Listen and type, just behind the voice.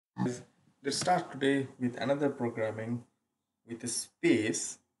Guys, let's start today with another programming with a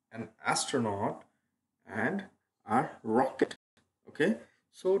space, an astronaut, and our rocket. Okay,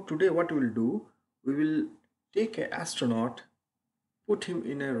 so today what we'll do, we will take an astronaut, put him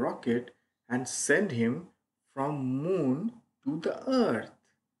in a rocket, and send him from moon to the Earth.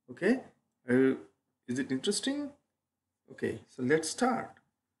 Okay, uh, is it interesting? Okay, so let's start.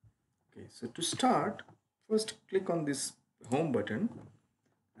 Okay, so to start, first click on this home button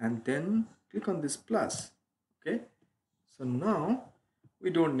and then click on this plus. Okay, so now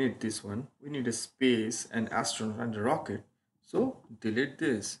we don't need this one, we need a space, an astronaut and a rocket, so delete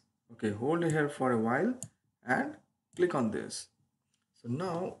this. Okay, hold it here for a while and click on this. So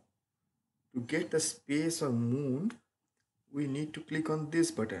now to get the space or moon, we need to click on this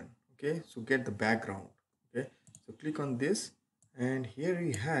button. Okay, so get the background. Okay, so click on this and here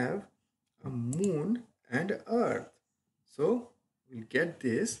we have a moon and earth. So we'll get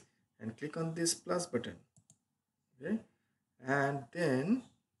this and click on this plus button. Okay, and then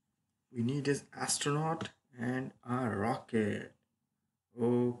we need an astronaut and a rocket.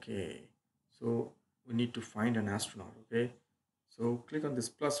 Okay, so we need to find an astronaut. Okay, so click on this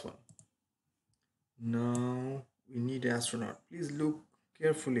plus one. Now we need astronaut. Please look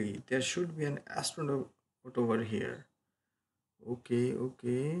carefully. There should be an astronaut over here. Okay,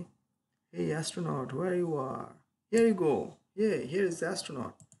 okay. Hey astronaut, where you are? Here you go. Yeah, here is the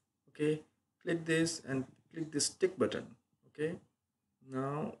astronaut. Okay, click this and click this tick button. Okay,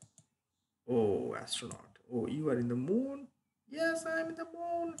 now, oh astronaut. Oh, you are in the moon? Yes, I am in the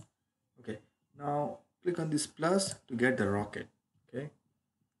moon. Okay, now click on this plus to get the rocket. Okay,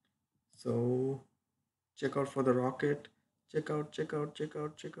 so check out for the rocket. Check out, check out, check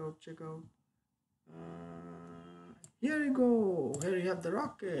out, check out, check out. Here you go. Here you have the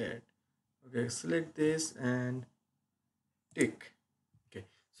rocket. Okay, select this and tick. Okay,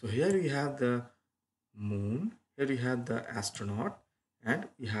 so here we have the moon, here we have the astronaut, and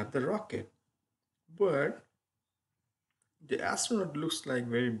we have the rocket. But the astronaut looks like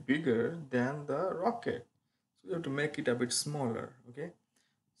very bigger than the rocket. So we have to make it a bit smaller. Okay,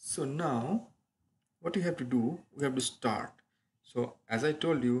 so now what you have to do, we have to start. So as I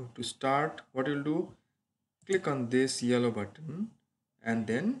told you, to start, what you'll do, click on this yellow button and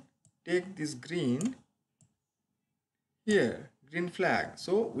then take this green here, green flag.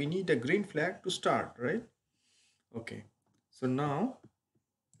 So we need a green flag to start, right? Okay, so now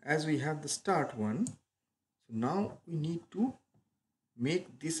as we have the start one, so now we need to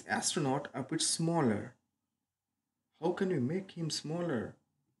make this astronaut a bit smaller. How can we make him smaller?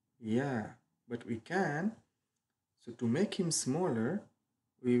 Yeah, but we can. So to make him smaller,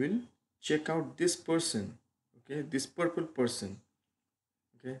 we will check out this person. Okay, this purple person.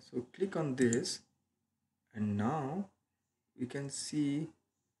 Okay, so click on this and now we can see,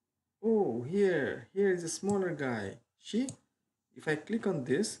 oh, here is a smaller guy. See, if I click on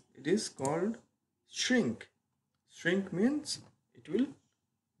this, it is called shrink. Shrink means it will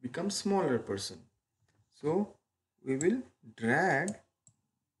become smaller person. So we will drag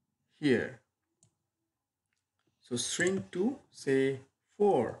here. So shrink to say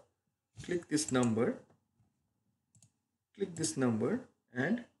 4. Click this number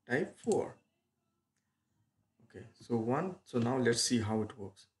and type 4. Okay, so 1. So now let's see how it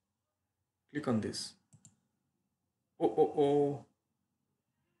works. Click on this. Oh,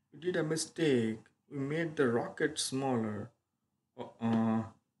 we did a mistake. We made the rocket smaller.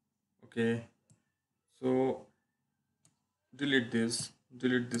 Okay, so delete this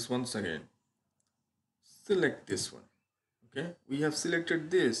once again. Select this one. Okay, we have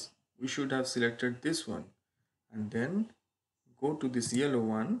selected this, we should have selected this one, and then go to this yellow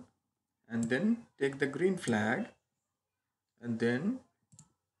one and then take the green flag and then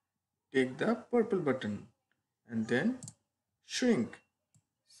take the purple button and then shrink.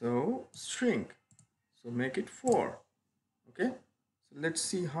 So shrink, so make it 4. Okay, so let's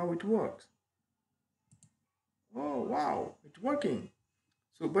see how it works. Oh wow, it's working.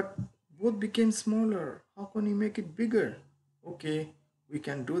 So but both became smaller. How can you make it bigger? Okay, we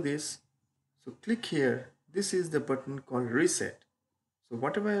can do this. So click here. This is the button called reset. So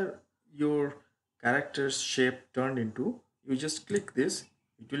whatever your character's shape turned into, you just click this.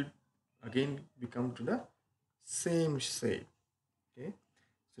 It will again become to the same shape. Okay.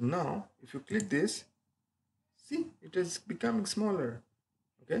 So now if you click this, see it is becoming smaller.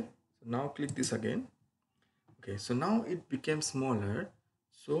 Okay. So now click this again. Okay. So now it became smaller.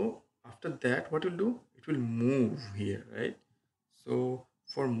 So after that, what will do? It will move here, right? So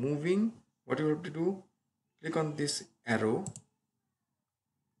for moving, what you have to do? Click on this arrow,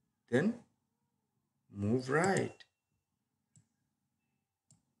 then move right.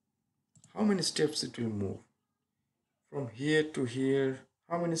 how many steps it will move from here to here.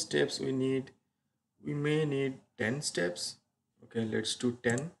 How many steps we need? We may need 10 steps. Okay, let's do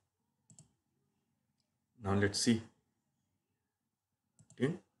 10. Now let's see.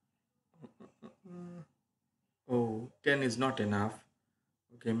 10. Oh, 10 is not enough.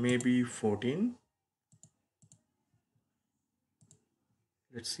 Okay, maybe 14.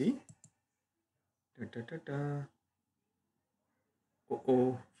 Let's see. Da, da, da, da.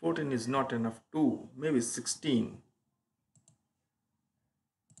 Oh, 14 is not enough too. Maybe 16.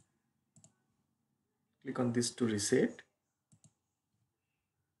 Click on this to reset.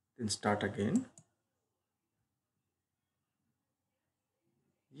 Then start again.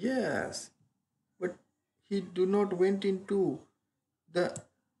 Yes, but he do not went into the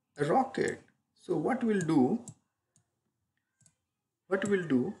rocket. So what we'll do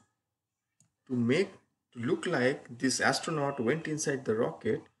to make to look like this astronaut went inside the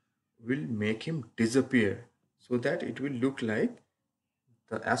rocket, will make him disappear so that it will look like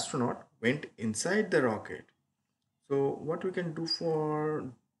the astronaut went inside the rocket. So what we can do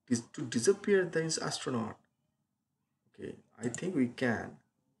for this to disappear this astronaut? Okay, I think we can.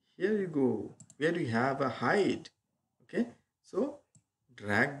 Here you go, where we have a hide. Okay, so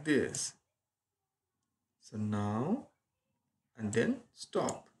drag this. So now, and then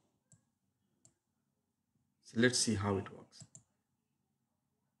stop. So let's see how it works.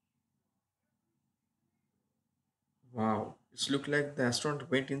 Wow, it's look like the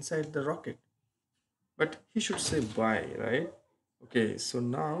astronaut went inside the rocket. But he should say bye, right? Okay, so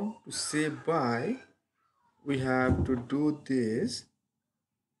now to say bye, we have to do this.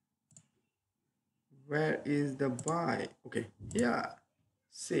 Where is the bye? Okay, yeah,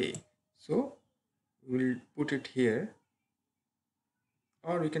 say. So we'll put it here,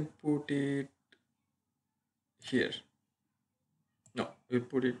 or we can put it here. No, we'll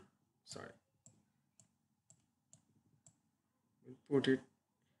put it, sorry, we'll put it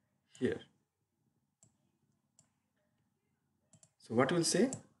here. So what we'll say?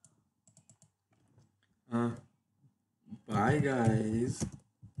 Bye guys.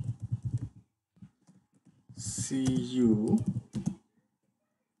 See you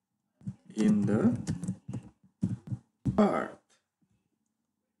in the Earth.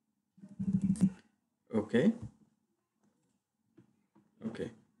 Okay.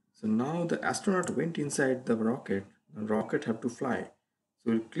 Okay. So now the astronaut went inside the rocket. The rocket have to fly.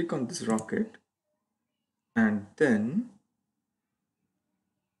 So we'll click on this rocket, and then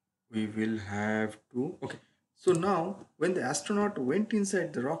we will have to, okay. So now when the astronaut went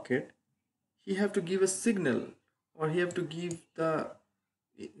inside the rocket, he have to give a signal, or he have to give the,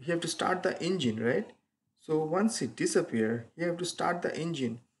 he have to start the engine, right? So once it disappear, he have to start the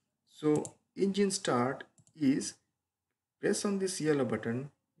engine. So engine start is, press on this yellow button,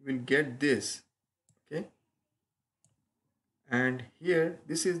 you will get this. Okay, and here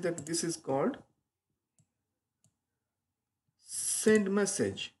this is called send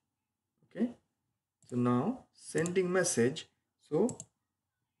message. Okay, so now sending message, so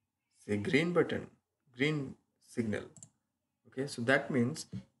say green button, green signal. Okay, so that means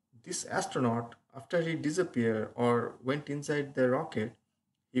this astronaut, after he disappear or went inside the rocket,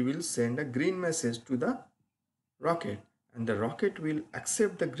 he will send a green message to the rocket, and the rocket will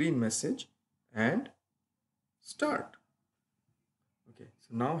accept the green message and start. Okay,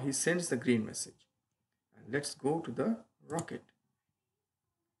 so now he sends the green message, and let's go to the rocket.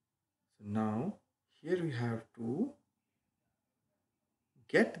 So now here we have to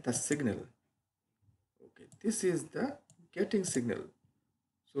get the signal. Okay, this is the getting signal.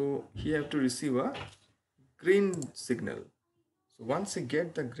 So he have to receive a green signal. So once he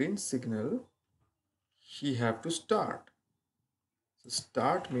get the green signal, he have to start. So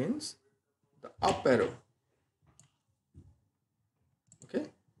start means the up arrow. Okay,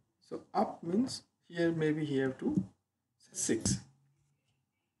 so up means here maybe he have to say 6.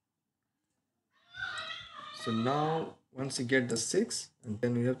 So now once you get the 6, and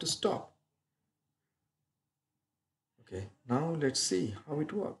then we have to stop. Okay, now let's see how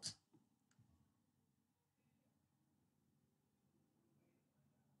it works.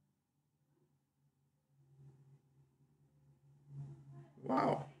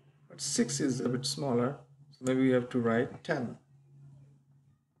 Wow, but 6 is a bit smaller, so maybe we have to write 10.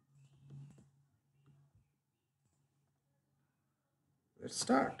 Let's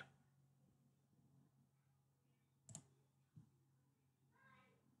start.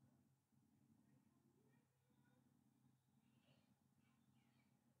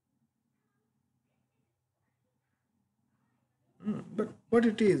 But what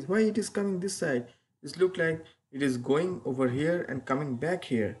it is, why it is coming this side? It look like it is going over here and coming back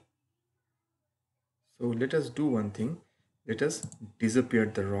here. So let us do one thing. Let us disappear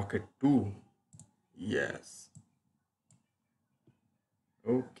the rocket too. Yes.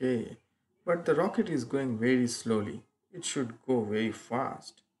 Okay. But the rocket is going very slowly. It should go very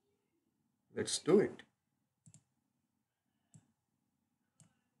fast. Let's do it.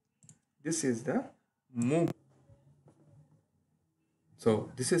 This is the move. So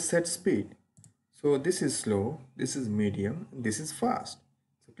this is set speed. So this is slow, this is medium, and this is fast.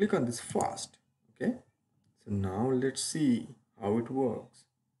 So click on this fast. Okay. So now let's see how it works.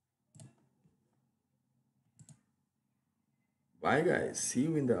 Bye guys. See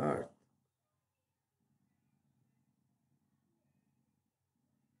you in the earth.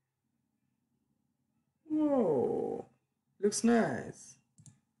 Whoa. Looks nice.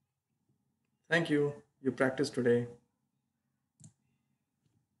 Thank you. You practiced today.